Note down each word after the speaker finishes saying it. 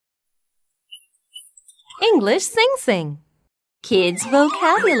English Sing-Sing. Kids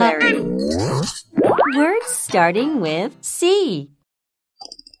vocabulary. Words starting with C.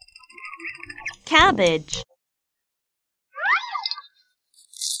 Cabbage.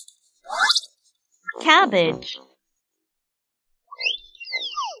 Cabbage.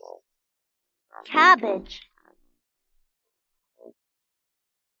 Cabbage.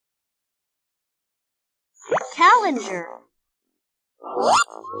 Calendar.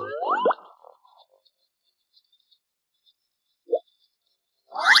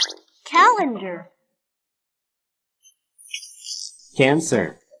 Calendar.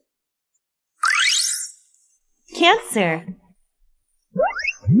 Cancer. Cancer.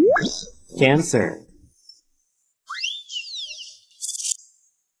 Cancer.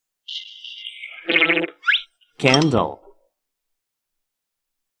 Candle.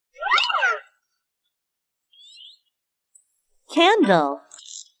 Candle.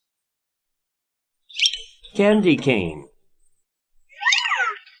 Candy cane.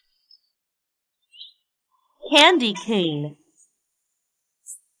 Candy cane.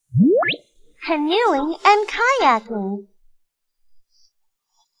 Canoeing and kayaking.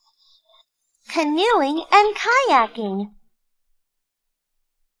 Canoeing and kayaking.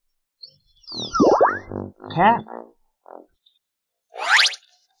 Cat.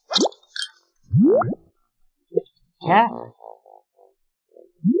 Cat.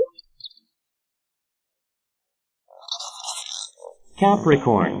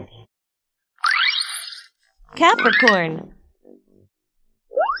 Capricorn. Capricorn.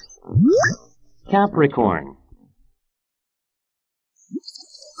 Capricorn.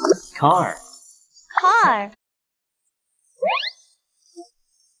 Car. Car.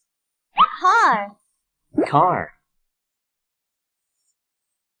 Car. Car.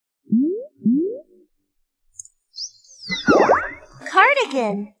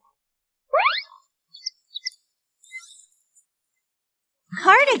 Cardigan.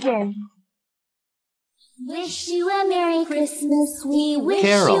 Cardigan. Wish you a Merry Christmas. We wish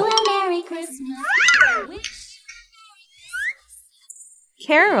Carol. you a Merry Christmas.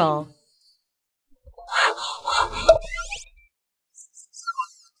 Carol.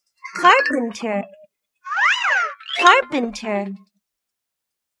 Carpenter. Carpenter.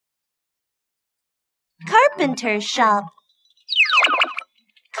 Carpenter shop.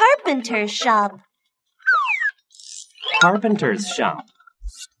 Carpenter shop. Carpenter's shop.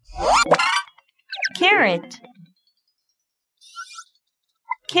 Carrot.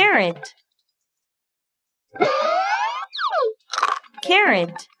 Carrot.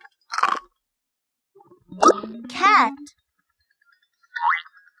 Carrot. Cat.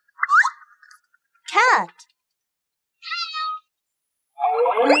 Cat.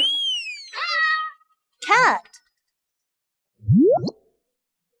 Cat.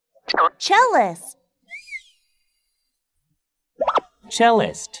 Cellist.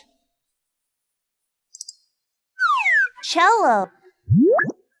 Cellist. Cello.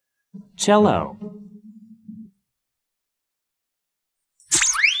 Cello.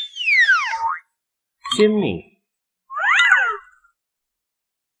 Chimney.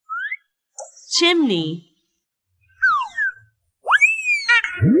 Chimney.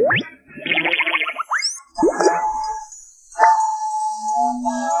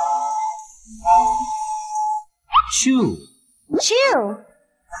 Chew. Chew.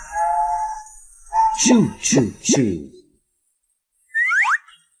 Chew, chew, chew.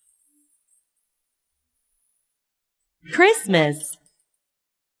 Christmas.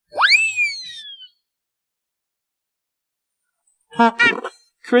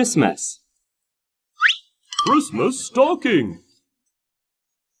 Christmas. Christmas stocking.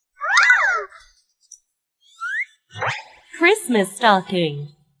 Christmas stocking.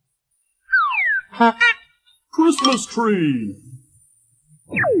 Christmas tree.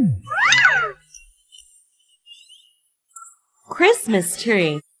 Christmas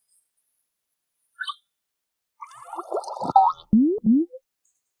tree.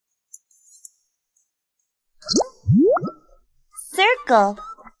 Circle.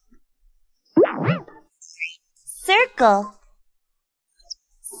 Circle.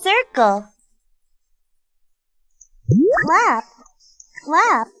 Circle. Clap.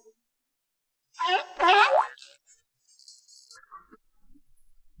 Clap.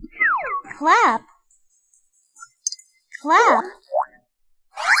 Clap. Clap.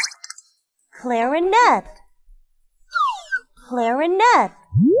 Clarinet. Clarinet.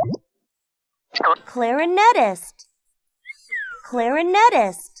 Clarinetist.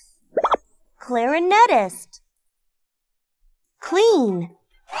 Clarinetist. Clarinetist. Clean.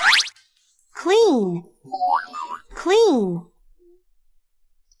 Clean. Clean.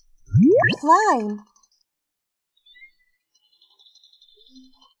 Climb.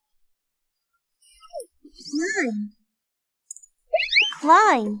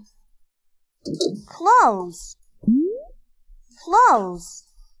 climb, close, close,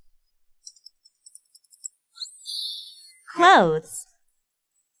 clothes,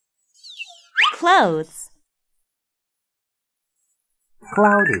 clothes,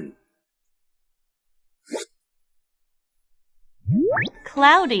 Cloudy.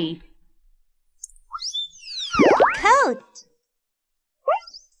 cloudy, coat,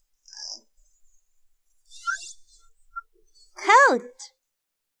 coat,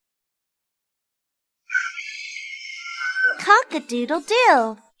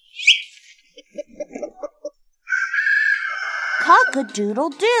 cock-a-doodle-doo,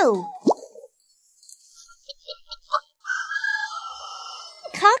 cock-a-doodle-doo,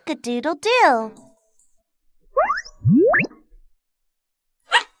 cock-a-doodle-doo,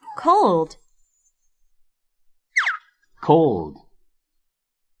 cold, Cold.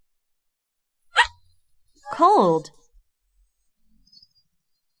 cold,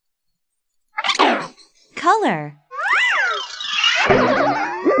 color,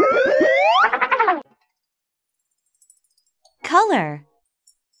 color,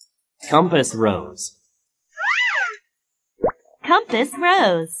 Compass rose. compass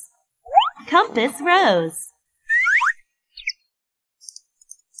rose, compass rose,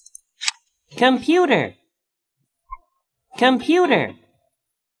 Computer. Computer.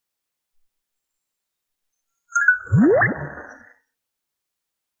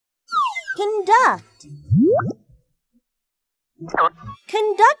 conduct,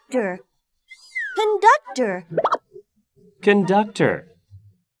 conductor, conductor, Conductor.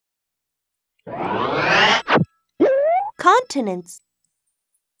 continents,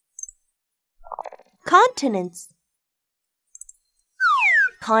 continents,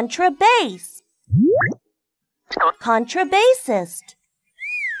 contrabass, contrabassist,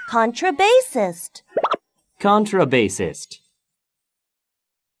 contrabassist, Contrabassist.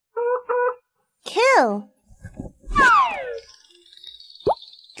 kill,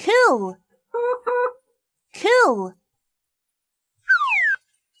 cool, cool,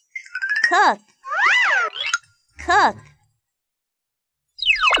 cook, cook,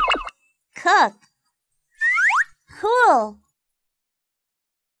 cook, cool,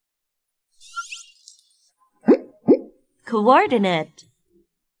 coordinate,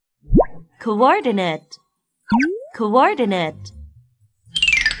 coordinate, coordinate,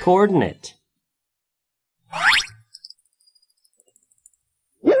 Coordinate.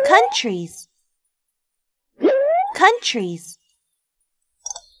 countries, countries,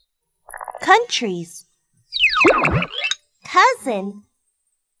 countries, cousin,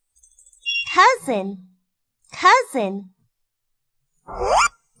 cousin, cousin,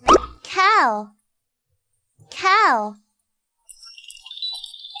 cow, cow,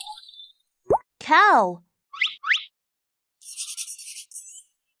 cow,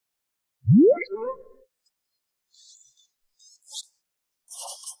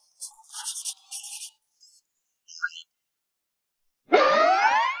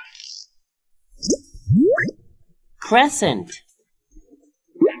 Crescent.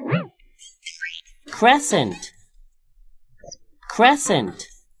 Crescent. Crescent.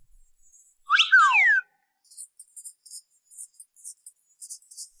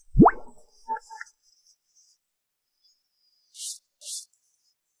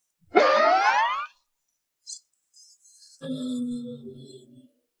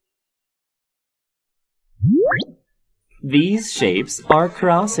 These shapes are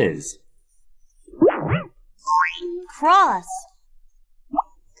crosses. cross,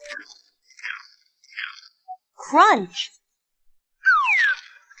 crunch,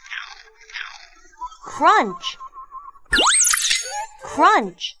 crunch,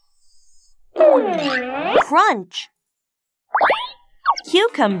 crunch, crunch,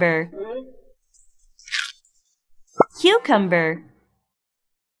 cucumber, cucumber,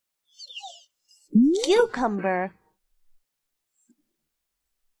 cucumber,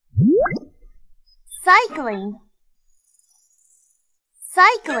 cycling,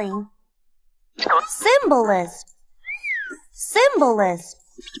 cycling, symbolist, symbolist,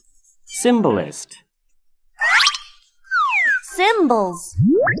 Symbolist. symbols,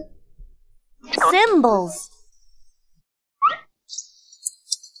 symbols,